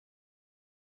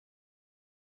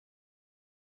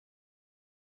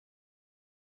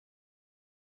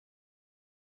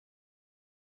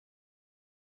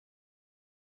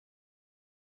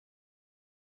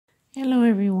Hello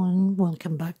everyone,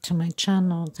 welcome back to my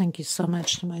channel. Thank you so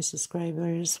much to my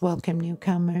subscribers. Welcome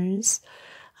newcomers.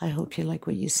 I hope you like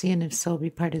what you see, and if so, be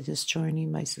part of this journey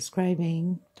by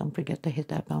subscribing. Don't forget to hit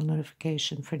that bell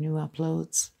notification for new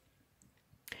uploads.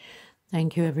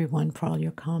 Thank you everyone for all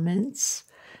your comments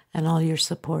and all your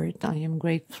support. I am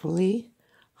gratefully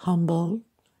humbled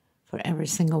for every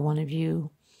single one of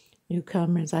you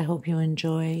newcomers. I hope you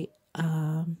enjoy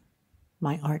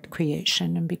my art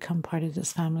creation and become part of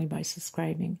this family by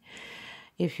subscribing.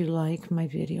 If you like my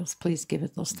videos, please give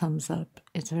it those thumbs up.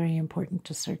 It's very important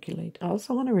to circulate. I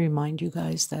also want to remind you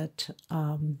guys that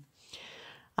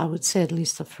I would say at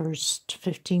least the first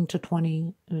 15 to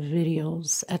 20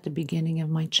 videos at the beginning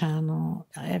of my channel,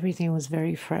 everything was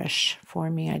very fresh for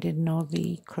me. I didn't know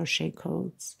the crochet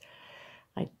codes.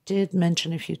 I did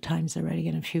mention a few times already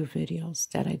in a few videos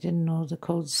that I didn't know the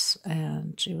codes,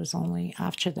 and it was only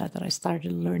after that that I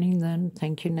started learning them.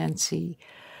 Thank you, Nancy,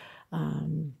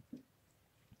 from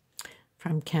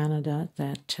Canada,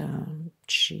 that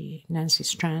Nancy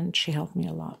Strand, she helped me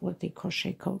a lot with the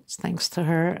crochet codes. Thanks to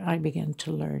her, I began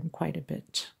to learn quite a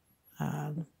bit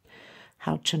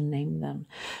how to name them.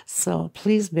 So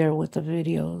please bear with the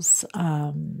videos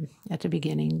at the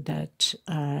beginning that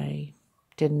I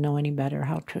didn't know any better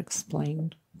how to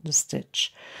explain the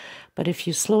stitch. But if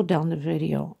you slow down the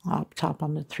video up top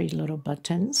on the three little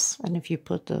buttons, and if you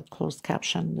put the closed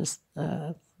caption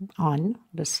on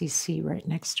the CC right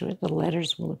next to it, the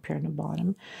letters will appear in the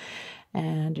bottom.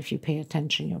 And if you pay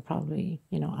attention, you'll probably,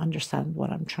 understand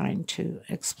what I'm trying to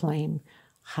explain,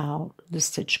 how the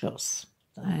stitch goes.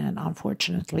 And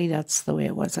unfortunately, that's the way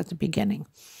it was at the beginning.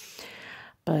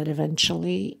 But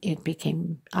eventually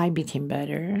I became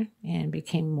better and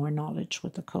became more knowledge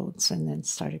with the codes, and then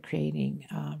started creating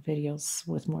videos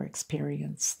with more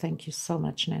experience. Thank you so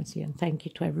much, Nancy, and thank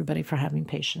you to everybody for having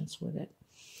patience with it.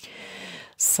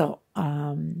 So,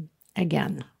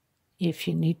 again, if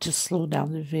you need to slow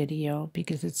down the video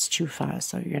because it's too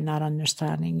fast or you're not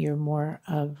understanding, you're more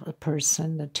of a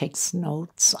person that takes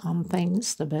notes on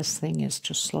things, the best thing is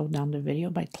to slow down the video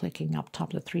by clicking up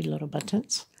top the three little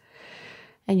buttons.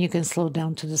 And you can slow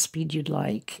down to the speed you'd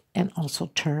like, and also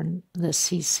turn the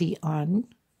CC on,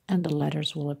 and the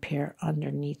letters will appear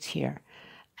underneath here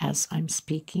as I'm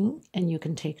speaking, and you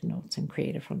can take notes and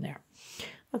create it from there.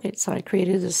 Okay, so I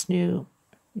created this new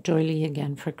doily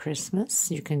again for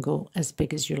Christmas. You can go as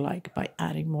big as you like by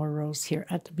adding more rows here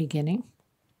at the beginning.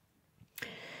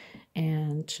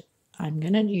 And I'm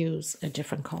going to use a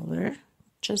different color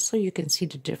just so you can see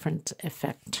the different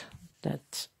effect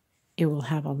that it will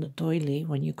have on the doily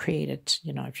when you create it.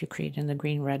 If you create in the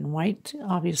green, red, and white,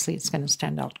 obviously it's going to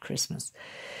stand out Christmas.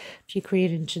 If you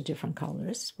create into different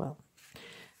colors, well,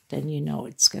 then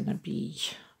it's going to be,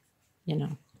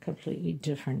 completely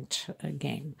different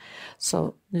game.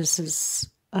 So this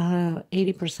is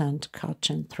 80%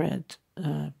 cotton thread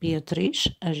Beatriz,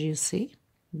 as you see,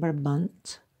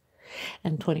 Barbante,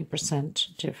 and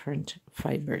 20% different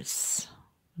fibers.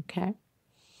 Okay,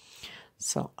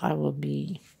 so I will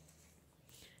be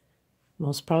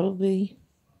most probably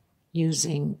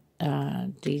using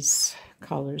these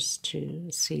colors to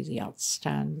see the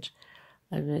outstand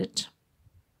of it.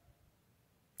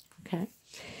 Okay,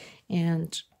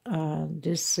 and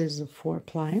this is a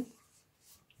 4-ply,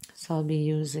 so I'll be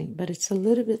using, but it's a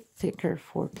little bit thicker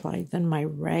 4-ply than my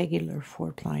regular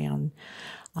 4-ply on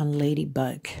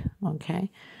Ladybug. Okay,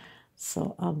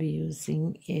 so I'll be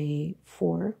using a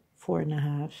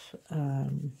 4.5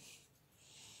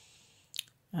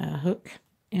 hook,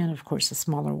 and of course a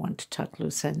smaller one to tuck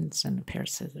loose ends, and a pair of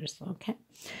scissors. Okay,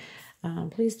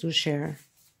 please do share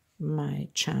my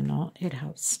channel. It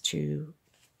helps to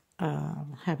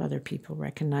have other people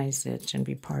recognize it and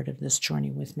be part of this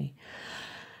journey with me.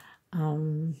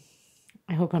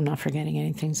 I hope I'm not forgetting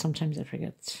anything. Sometimes I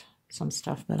forget some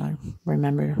stuff that I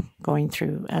remember going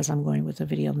through as I'm going with the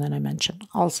video, and then I mention.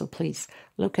 Also, please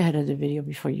look ahead of the video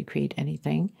before you create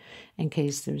anything, in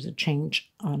case there's a change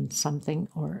on something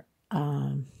or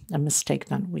a mistake,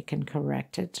 then we can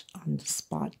correct it on the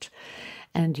spot.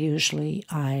 And usually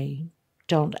I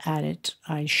don't add it.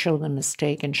 I show the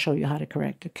mistake and show you how to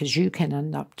correct it, because you can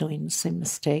end up doing the same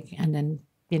mistake and then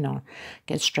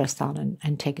get stressed out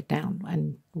and take it down.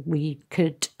 And we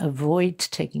could avoid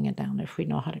taking it down if we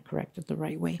know how to correct it the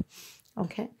right way.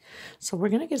 Okay, so we're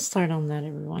going to get started on that,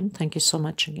 everyone. Thank you so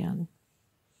much again.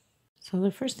 So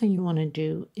the first thing you want to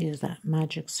do is that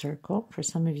magic circle. For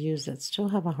some of you that still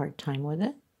have a hard time with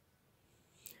it,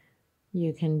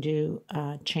 you can do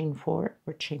chain 4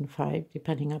 or chain 5,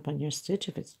 depending upon your stitch,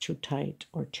 if it's too tight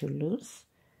or too loose.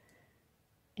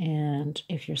 And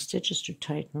if your stitch is too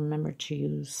tight, remember to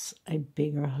use a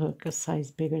bigger hook, a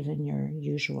size bigger than your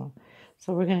usual.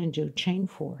 So we're going to do chain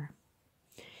 4.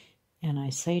 And I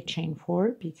say chain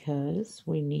 4 because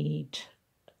we need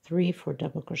 3 for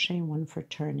double crochet, 1 for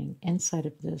turning. Inside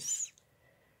of this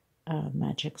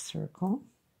magic circle,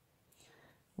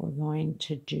 we're going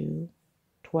to do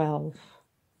 12,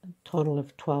 a total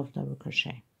of 12 double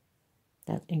crochet.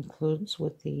 That includes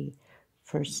with the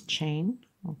first chain,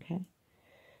 okay?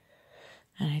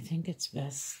 And I think it's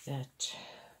best that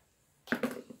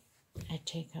I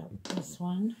take out this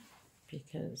one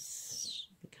because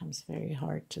it becomes very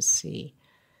hard to see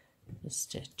the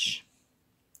stitch.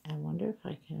 I wonder if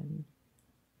I can,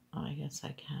 oh, I guess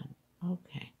I can.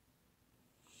 Okay.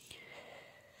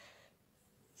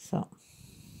 So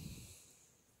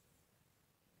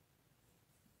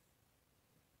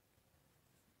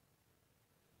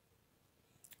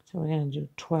we're going to do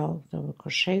 12 double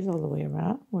crochets all the way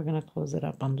around. We're going to close it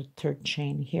up on the 3rd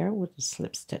chain here with a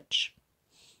slip stitch.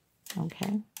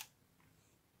 Okay.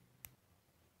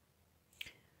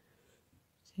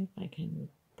 See if I can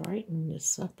brighten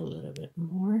this up a little bit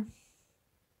more.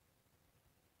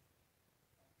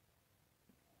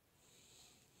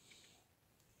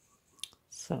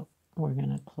 So we're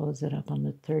going to close it up on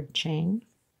the 3rd chain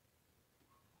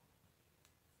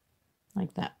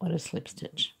like that with a slip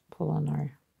stitch. Pull on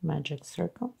our magic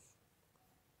circle.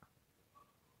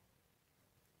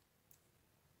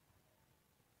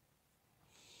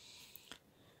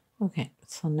 Okay,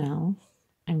 so now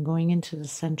I'm going into the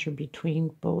center between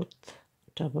both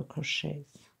double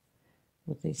crochets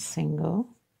with a single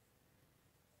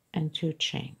and 2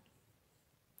 chain.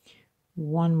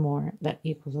 1 more that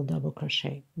equals a double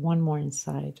crochet. 1 more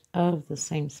inside of the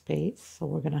same space, so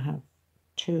we're going to have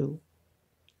 2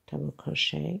 double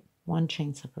crochet, 1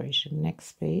 chain separation. Next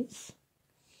space,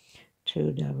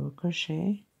 2 double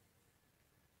crochet,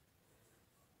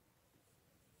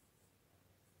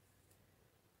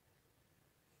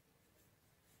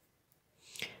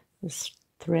 this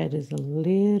thread is a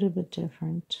little bit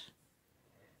different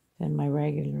than my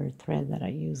regular thread that I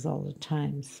use all the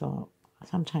time, so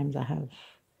sometimes I have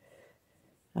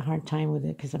a hard time with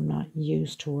it because I'm not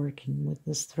used to working with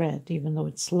this thread, even though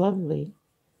it's lovely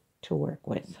to work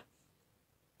with.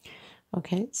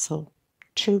 Okay, so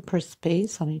 2 per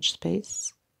space on each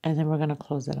space, and then we're going to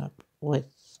close it up with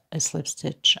a slip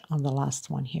stitch on the last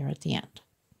one here at the end.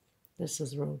 This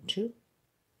is row 2.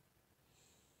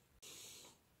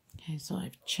 Okay, so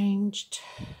I've changed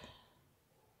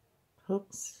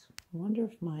hooks. I wonder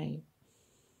if my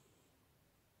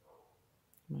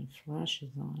flash is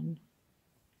on.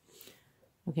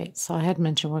 Okay, so I had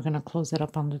mentioned we're going to close it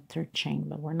up on the 3rd chain,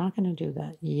 but we're not going to do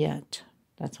that yet.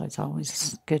 That's why it's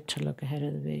always good to look ahead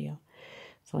of the video.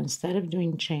 So instead of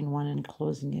doing chain 1 and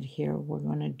closing it here, we're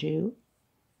going to do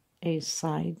a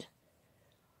side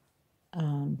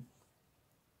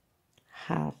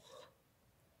half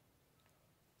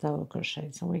double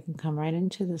crochet. So we can come right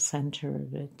into the center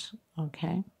of it,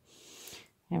 okay?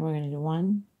 And we're going to do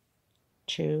 1,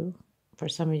 2, for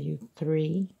some of you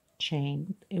 3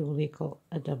 chain. It will equal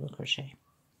a double crochet.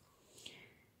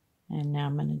 And now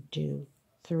I'm going to do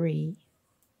 3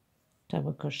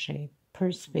 double crochet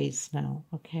per space now,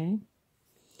 okay?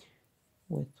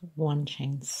 With 1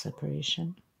 chain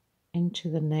separation. Into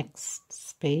the next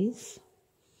space,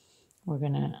 we're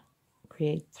going to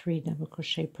create 3 double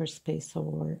crochet per space, so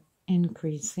we're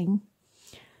increasing.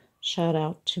 Shout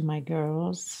out to my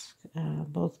girls,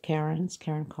 both Karens,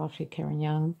 Karen Coffee, Karen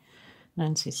Young,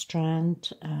 Nancy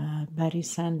Strand, Betty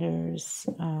Sanders,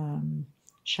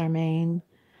 Charmaine,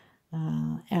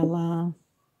 Ella,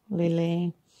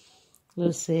 Lily,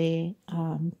 Lucy.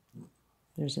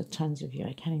 There's a tons of you.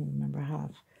 I can't even remember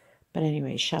half. But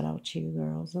anyway, shout out to you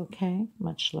girls, okay?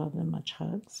 Much love and much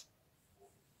hugs.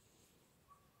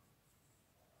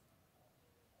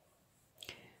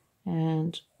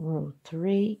 And row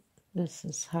 3, this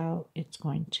is how it's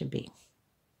going to be.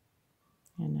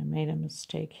 And I made a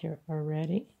mistake here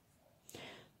already.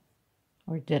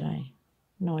 Or did I?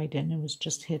 No, I didn't. It was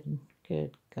just hidden.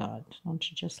 Good God. Don't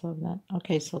you just love that?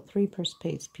 Okay, so 3 per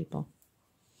space, people.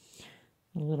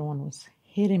 The little one was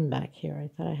hidden back here. I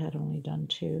thought I had only done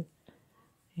 2.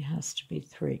 It has to be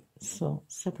 3. So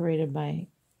separated by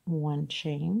 1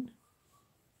 chain.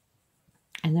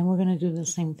 And then we're going to do the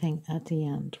same thing at the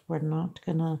end. We're not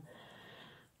gonna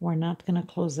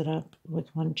close it up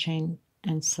with 1 chain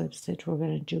and slip stitch. We're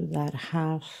going to do that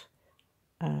half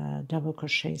double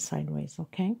crochet sideways,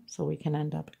 okay? So we can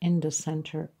end up in the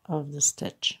center of the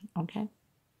stitch, okay?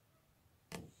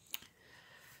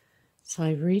 So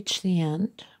I've reached the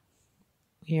end,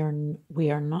 we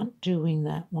are not doing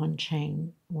that one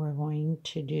chain. We're going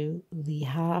to do the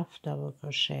half double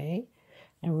crochet,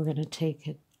 and we're going to take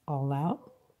it all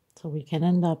out so we can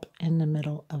end up in the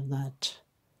middle of that.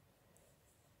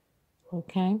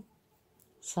 Okay,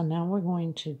 so now we're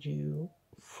going to do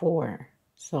 4.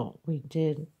 So we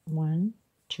did 1,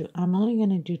 2. I'm only going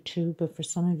to do 2, but for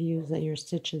some of you that your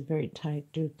stitch is very tight,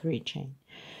 do 3 chain.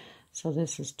 So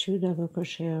this is 2 double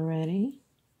crochet already,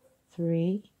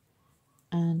 3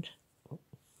 and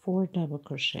 4 double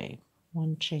crochet,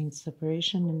 1 chain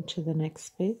separation into the next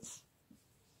space.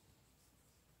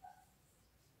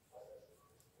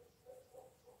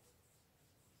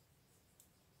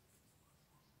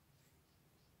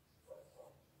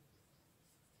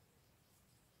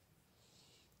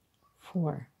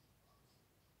 Four.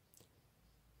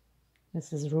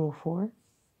 This is row 4.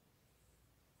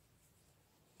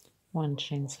 1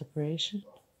 chain separation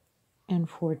and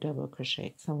 4 double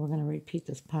crochet. So we're going to repeat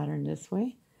this pattern this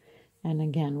way. And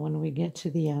again, when we get to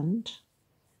the end,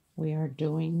 we are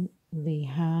doing the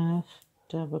half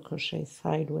double crochet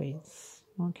sideways.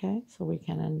 Okay, so we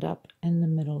can end up in the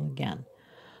middle again.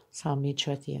 So I'll meet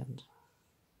you at the end.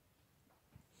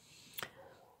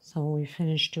 So we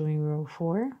finished doing row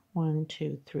 4. 1,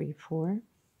 2, 3, 4.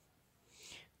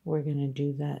 We're going to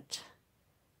do that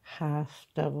half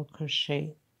double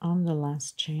crochet on the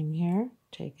last chain here.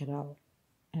 Take it out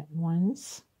at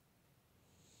once.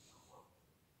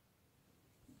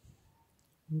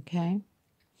 Okay,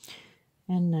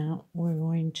 and now we're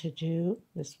going to do,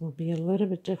 this will be a little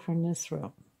bit different this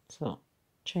row. So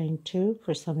chain 2,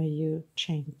 for some of you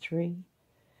chain 3.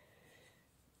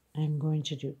 I'm going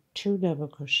to do 2 double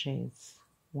crochets,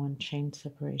 1 chain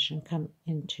separation, come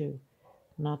into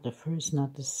not the first,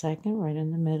 not the second, right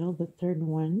in the middle, the third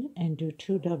one, and do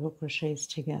 2 double crochets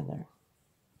together.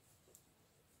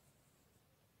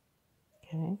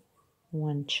 Okay,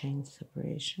 1 chain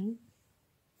separation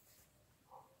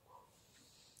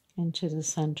into the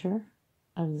center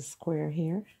of the square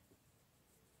here.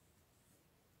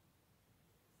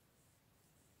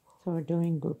 So we're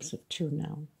doing groups of 2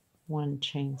 now. 1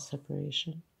 chain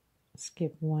separation,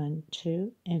 skip 1,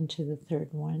 2 into the third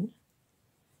one.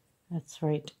 That's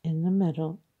right in the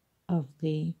middle of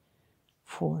the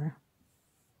 4.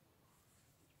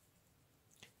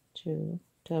 2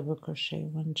 double crochet,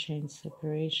 1 chain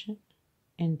separation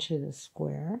into the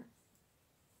square.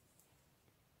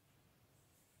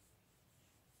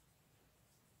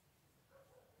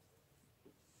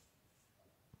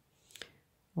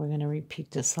 We're going to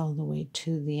repeat this all the way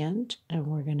to the end, and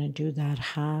we're going to do that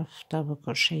half double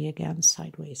crochet again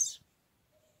sideways.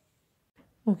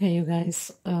 Okay, you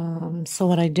guys, so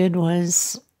what I did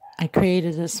was I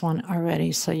created this one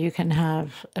already so you can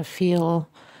have a feel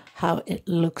how it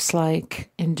looks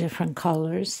like in different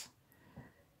colors.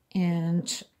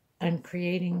 And I'm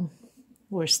creating,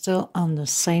 we're still on the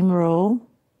same row,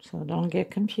 so don't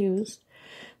get confused.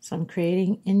 So I'm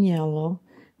creating in yellow.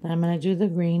 Then I'm going to do the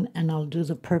green, and I'll do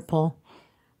the purple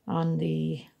on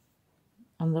the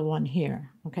one here.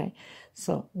 Okay,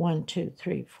 so 1, 2,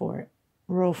 3, 4,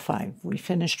 row 5. We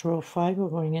finished row 5. We're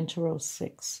going into row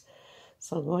 6.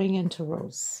 So going into row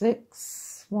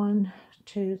 6, 1,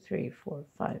 2, 3, 4,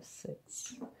 5,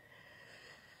 6.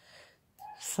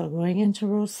 So going into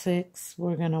row 6,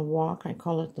 we're going to walk. I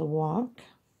call it the walk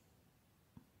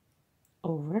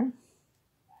over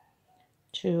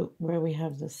to where we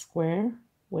have the square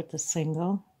with the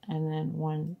single, and then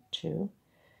 1, 2,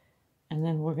 and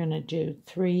then we're going to do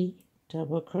 3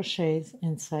 double crochets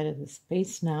inside of the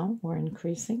space. Now we're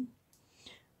increasing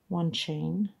 1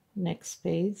 chain, next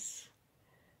space,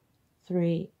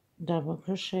 3 double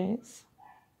crochets,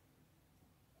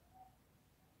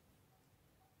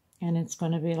 and it's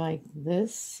going to be like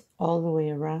this all the way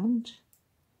around.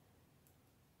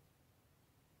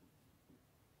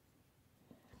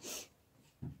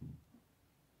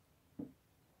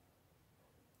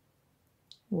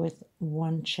 With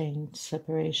 1 chain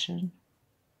separation.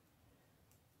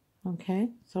 Okay,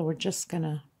 so we're just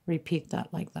gonna repeat that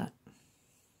like that.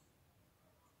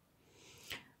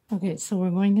 Okay, so we're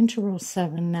going into row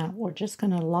 7 now. We're just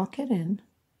gonna lock it in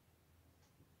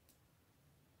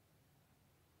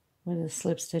with a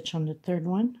slip stitch on the third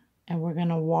one, and we're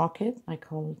gonna walk it, I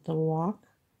call it the walk,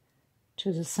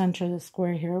 to the center of the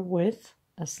square here with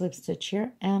a slip stitch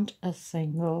here and a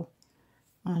single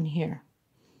on here.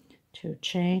 2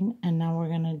 chain, and now we're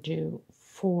going to do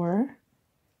 4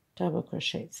 double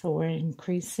crochet. So we're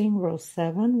increasing row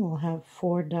 7. We'll have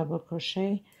 4 double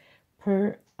crochet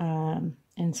per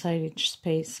inside each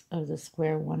space of the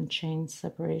square, 1 chain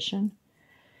separation,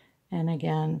 and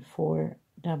again 4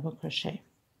 double crochet.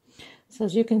 So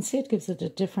as you can see, it gives it a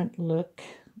different look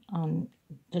on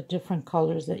the different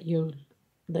colors that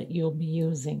you'll be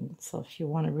using. So if you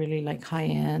want to really like high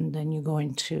end, then you go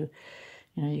into,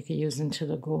 you know, you could use into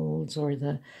the golds or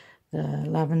the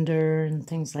lavender and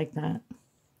things like that,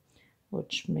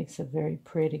 which makes it very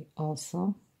pretty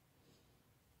also.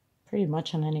 Pretty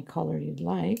much on any color you'd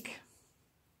like.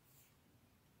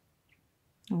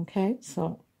 Okay,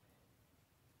 so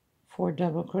 4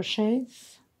 double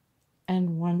crochets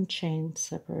and 1 chain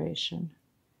separation.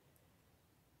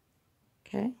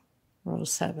 Okay, row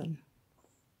 7.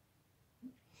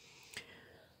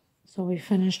 So we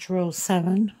finished row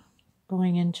 7.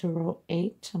 Going into row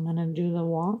 8, I'm going to do the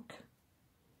walk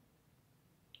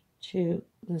to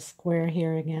the square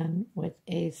here again with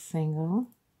a single,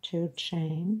 2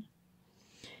 chain,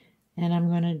 and I'm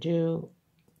going to do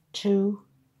 2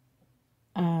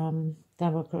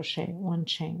 double crochet, 1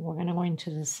 chain. We're going to go into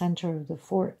the center of the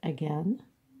fort again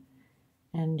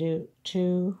and do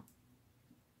 2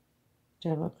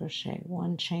 double crochet,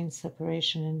 1 chain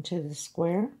separation into the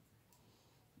square,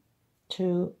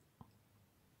 2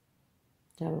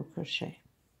 double crochet,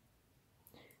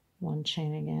 1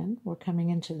 chain again. We're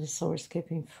coming into the sword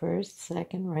skipping first,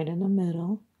 second, right in the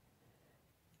middle,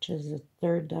 which is the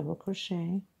 3rd double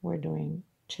crochet. We're doing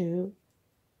 2.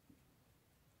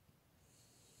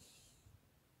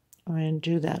 We're going to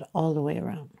do that all the way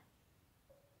around.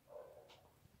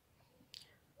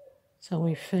 So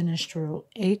we finished row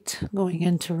 8, going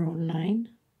into row 9.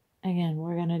 Again,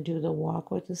 we're going to do the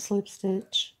walk with the slip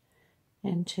stitch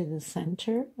into the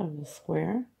center of the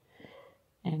square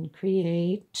and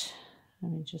create,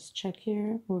 let me just check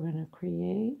here, we're going to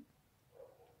create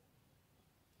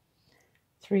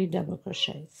 3 double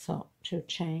crochets. So 2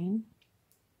 chain,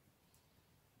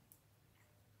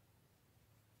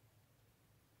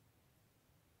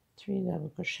 3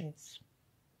 double crochets,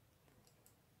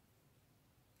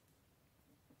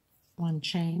 1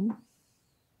 chain,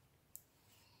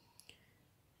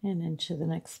 and into the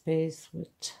next space with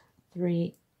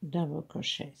 3 double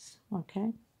crochets.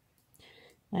 Okay,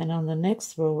 and on the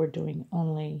next row we're doing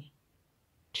only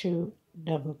 2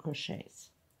 double crochets.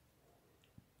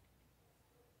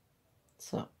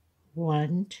 So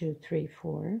 1, 2, 3,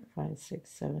 4, 5, 6,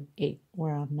 7, 8.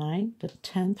 We're on 9. The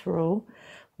 10th row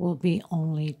will be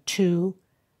only 2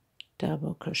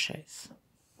 double crochets.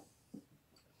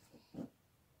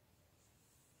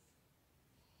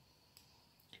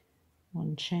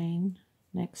 One chain,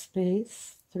 next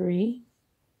space, 3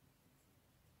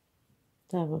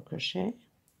 double crochet,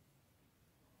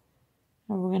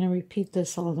 and we're going to repeat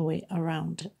this all the way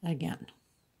around again.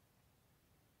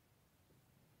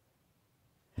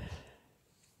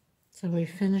 So we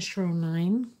finished row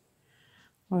 9.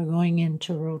 We're going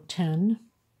into row 10.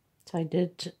 So I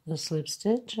did the slip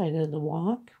stitch, I did the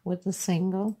walk with the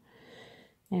single,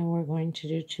 and we're going to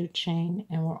do 2 chain,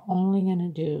 and we're only going to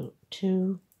do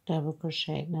 2 double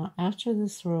crochet. Now after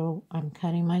this row, I'm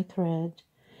cutting my thread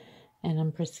and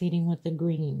I'm proceeding with the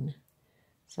green.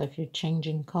 So if you're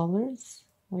changing colors,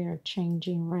 we are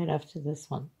changing right after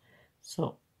this one.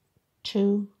 So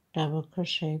 2 double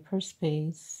crochet per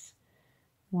space,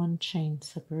 1 chain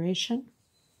separation,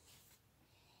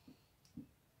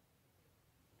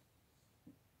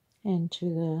 into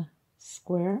the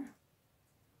square,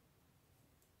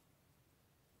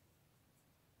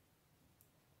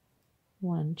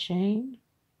 1 chain,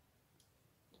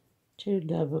 2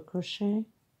 double crochet.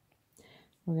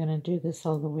 We're going to do this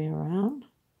all the way around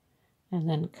and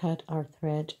then cut our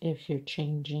thread if you're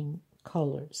changing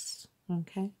colors.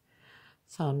 Okay,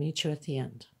 so I'll meet you at the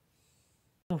end.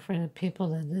 So for the people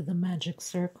that did the magic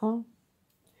circle,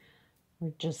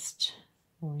 we're just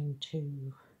going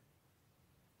to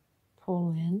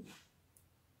pull in,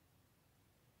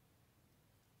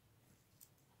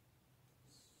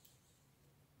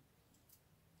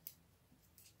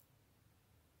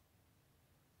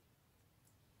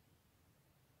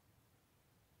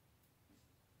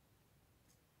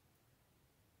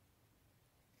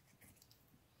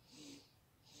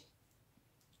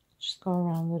 just go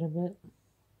around a little bit.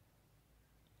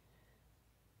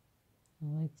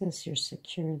 Like this, you're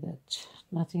secure that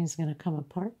nothing is going to come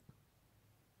apart.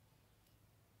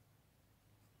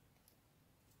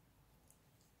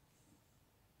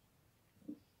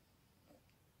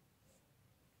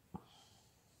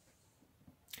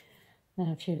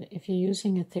 Now if you're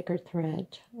using a thicker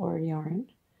thread or yarn,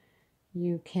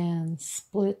 you can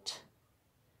split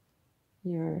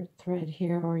your thread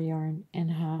here or yarn in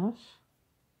half.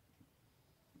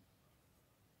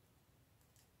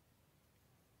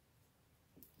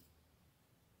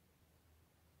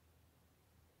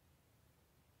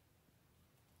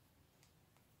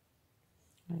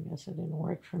 I guess it didn't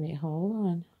work for me. Hold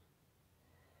on.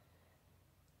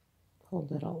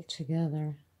 Pulled it all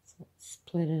together. So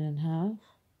split it in half.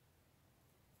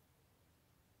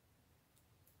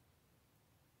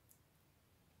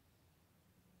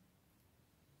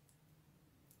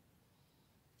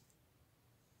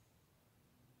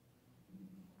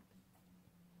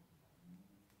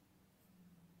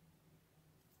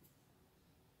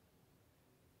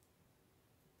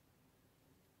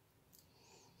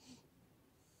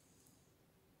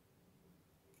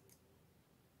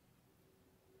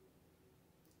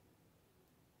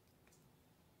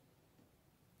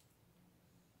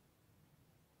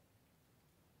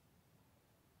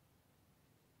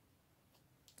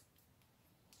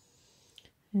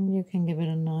 And you can give it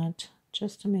a knot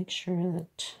just to make sure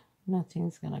that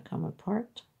nothing's going to come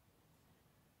apart.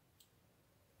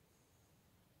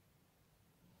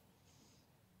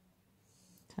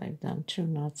 I've done 2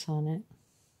 knots on it.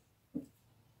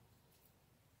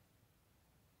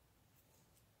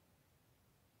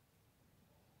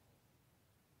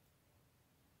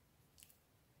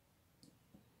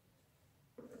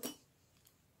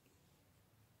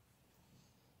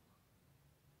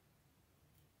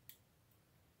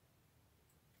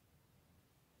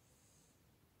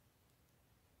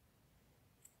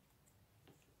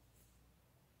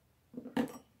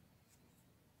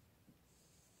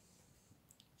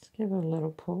 Give it a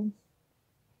little pull.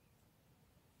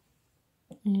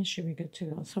 And you should be good to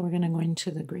go. So we're going to go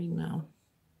into the green now.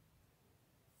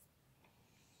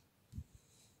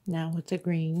 Now with the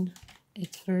green,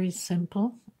 it's very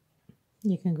simple.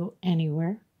 You can go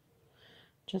anywhere.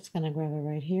 Just going to grab it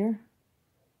right here.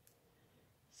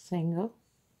 Single.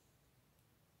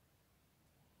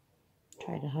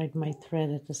 Try to hide my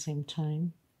thread at the same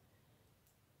time.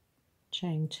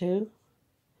 Chain 2.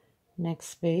 Next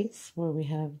space where we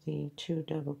have the 2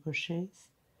 double crochets,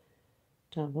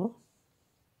 double.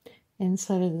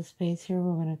 Inside of the space here,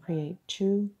 we're going to create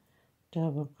 2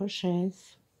 double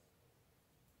crochets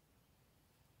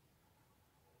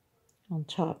on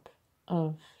top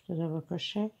of the double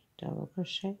crochet, double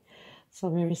crochet. So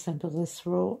very simple. This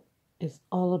row is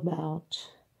all about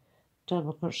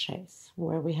double crochets.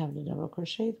 Where we have the double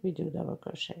crochets, we do double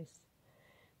crochets.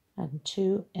 And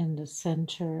 2 in the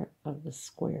center of the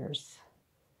squares.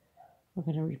 We're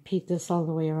going to repeat this all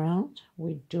the way around.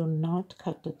 We do not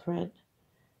cut the thread.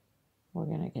 We're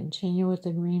going to continue with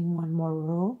the green 1 more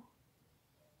row.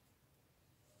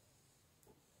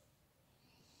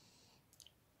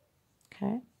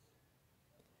 Okay.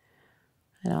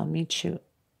 And I'll meet you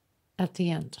at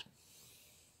the end.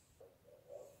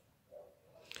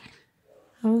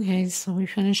 Okay, so we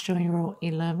finished doing row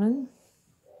 11.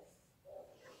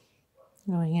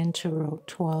 Going into row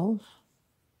 12.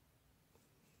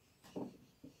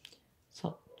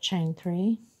 So chain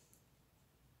 3.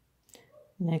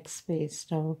 Next space,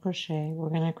 double crochet. We're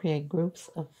going to create groups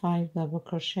of 5 double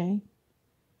crochet.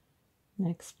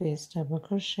 Next space, double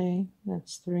crochet.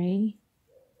 That's 3,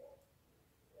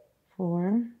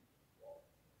 4,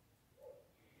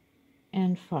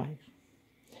 and 5.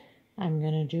 I'm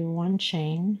going to do 1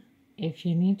 chain. If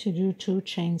you need to do 2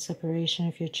 chain separation,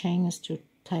 if your chain is too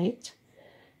tight,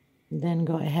 then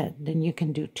go ahead. Then you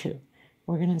can do 2.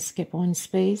 We're going to skip 1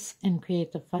 space and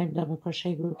create the 5 double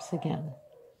crochet groups again.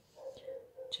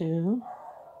 2,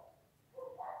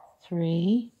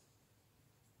 3,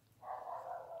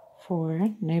 4.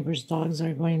 Neighbors' dogs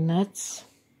are going nuts.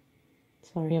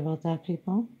 Sorry about that,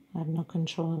 people. I have no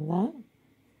control of that.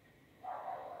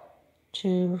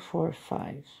 2, 4,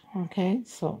 5. Okay,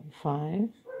 so 5,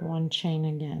 1 chain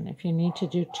again. If you need to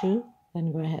do 2,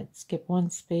 then go ahead. Skip 1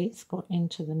 space, go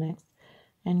into the next,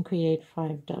 and create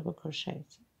 5 double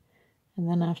crochets. And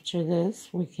then after this,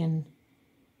 we can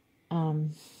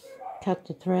cut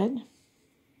the thread,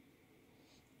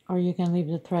 or you can leave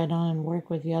the thread on and work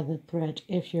with the other thread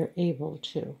if you're able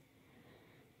to.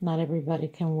 Not everybody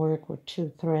can work with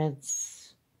 2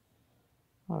 threads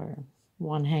or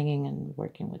 1 hanging and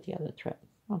working with the other thread.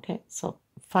 Okay, so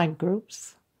 5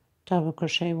 groups, double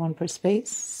crochet 1 per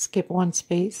space, skip 1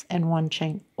 space and 1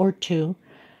 chain or 2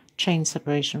 chain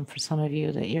separation for some of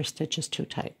you that your stitch is too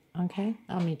tight. Okay,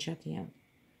 I'll meet you at the end.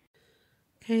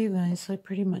 Okay guys, I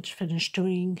pretty much finished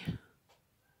doing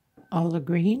all the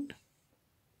green.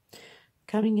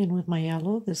 Coming in with my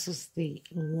yellow, this is the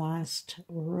last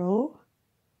row.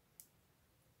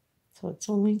 So it's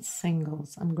only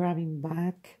singles. I'm grabbing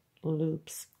back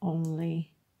loops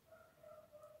only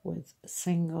with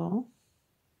single.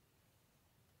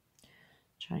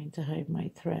 Trying to hide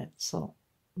my thread. So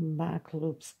back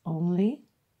loops only.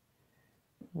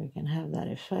 We can have that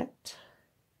effect.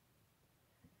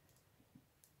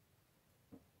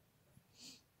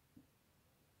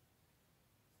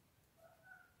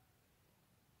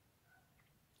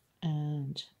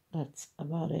 that's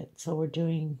about it. So we're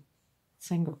doing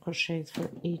single crochets for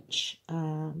each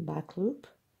back loop.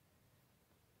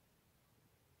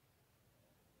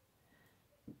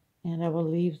 And I will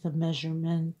leave the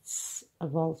measurements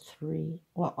of all three.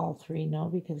 Well, all three, no,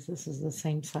 because this is the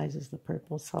same size as the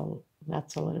purple. So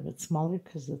that's a little bit smaller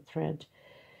because the thread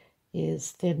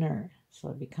is thinner. So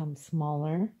it becomes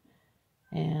smaller.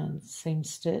 And same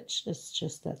stitch. It's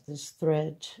just that this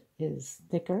thread is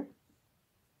thicker.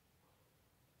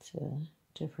 It's a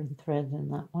different thread than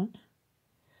that one.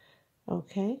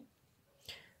 Okay.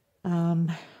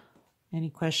 Any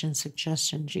questions,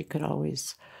 suggestions, you could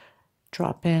always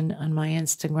drop in on my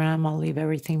Instagram. I'll leave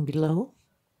everything below.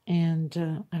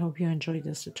 And I hope you enjoyed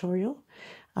this tutorial.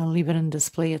 I'll leave it in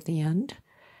display at the end.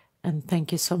 And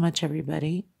thank you so much,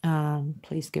 everybody.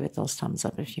 Please give it those thumbs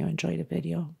up if you enjoyed the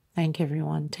video. Thank you,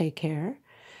 everyone. Take care.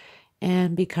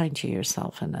 And be kind to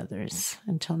yourself and others.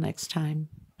 Until next time.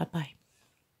 Bye-bye.